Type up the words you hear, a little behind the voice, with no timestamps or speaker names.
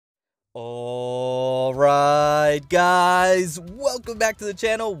Alright guys, welcome back to the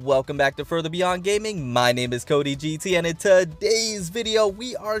channel, welcome back to Further Beyond Gaming. My name is Cody GT, and in today's video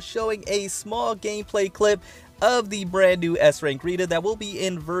we are showing a small gameplay clip of the brand new S-Rank Rita that will be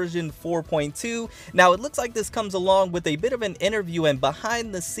in version 4.2. Now it looks like this comes along with a bit of an interview and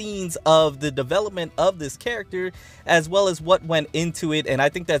behind the scenes of the development of this character, as well as what went into it, and I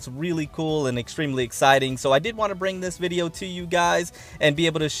think that's really cool and extremely exciting. So I did want to bring this video to you guys and be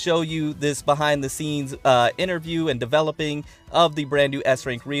able to show you this behind the scenes interview and developing of the brand new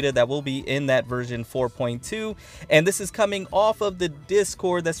S-Rank Rita that will be in that version 4.2. And this is coming off of the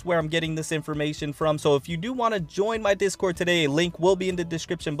Discord. That's where I'm getting this information from. So if you do want to join my Discord today, a link will be in the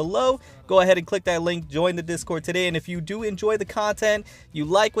description below. Go ahead and click that link, join the Discord today. And if you do enjoy the content, you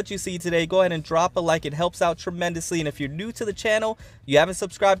like what you see today, go ahead and drop a like. It helps out tremendously. And if you're new to the channel, you haven't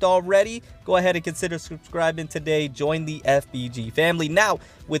subscribed already, go ahead and consider subscribing today. Join the FBG family. Now,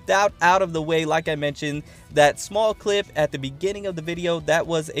 without out of the way, like I mentioned, that small clip at the beginning of the video, that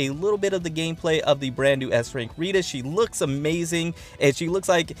was a little bit of the gameplay of the brand new S-Rank Rita. She looks amazing, and she looks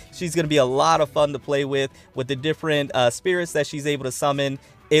like she's going to be a lot of fun to play with the different spirits that she's able to summon.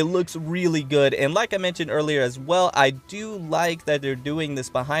 It looks really good, and like I mentioned earlier as well, I do like that they're doing this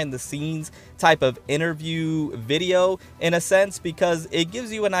behind the scenes type of interview video in a sense, because it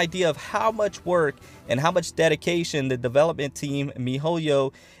gives you an idea of how much work and how much dedication the development team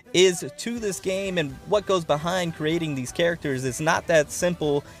MiHoYo is to this game and what goes behind creating these characters. It's not that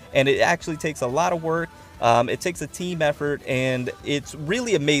simple, and it actually takes a lot of work. It takes a team effort, and it's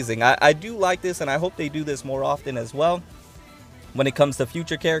really amazing. I do like this, and I hope they do this more often as well when it comes to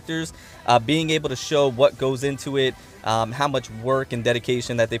future characters, being able to show what goes into it, how much work and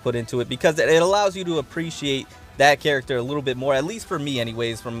dedication that they put into it, because it allows you to appreciate that character a little bit more, at least for me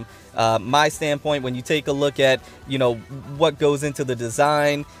anyways, from my standpoint. When you take a look at, you know, what goes into the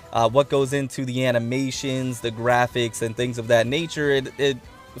design, what goes into the animations, the graphics, and things of that nature, it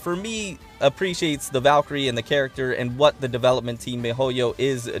for me appreciates the Valkyrie and the character and what the development team MiHoYo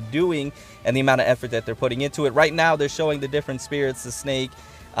is doing and the amount of effort that they're putting into it. Right now they're showing the different spirits, the snake,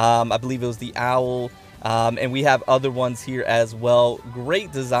 I believe it was the owl, and we have other ones here as well.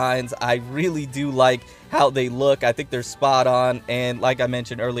 Great designs. I really do like how they look. I think they're spot on, and like I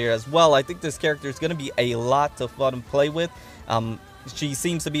mentioned earlier as well, I think this character is going to be a lot of fun to play with. She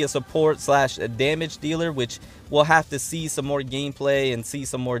seems to be a support slash damage dealer, which we'll have to see some more gameplay and see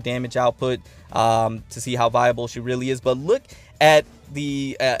some more damage output to see how viable she really is. But look at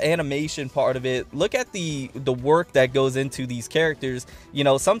the animation part of it. Look at the work that goes into these characters. You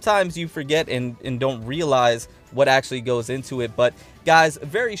know, sometimes you forget and don't realize what actually goes into it. But guys, a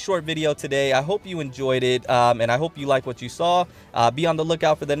very short video today. I hope you enjoyed it, and I hope you like what you saw. Be on the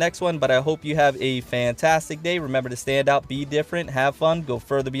lookout for the next one, but I hope you have a fantastic day. Remember to stand out, be different, have fun, go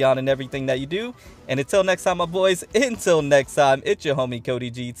further beyond in everything that you do. And until next time, my boys, until next time, it's your homie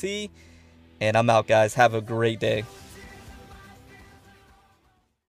Cody GT, and I'm out, guys. Have a great day.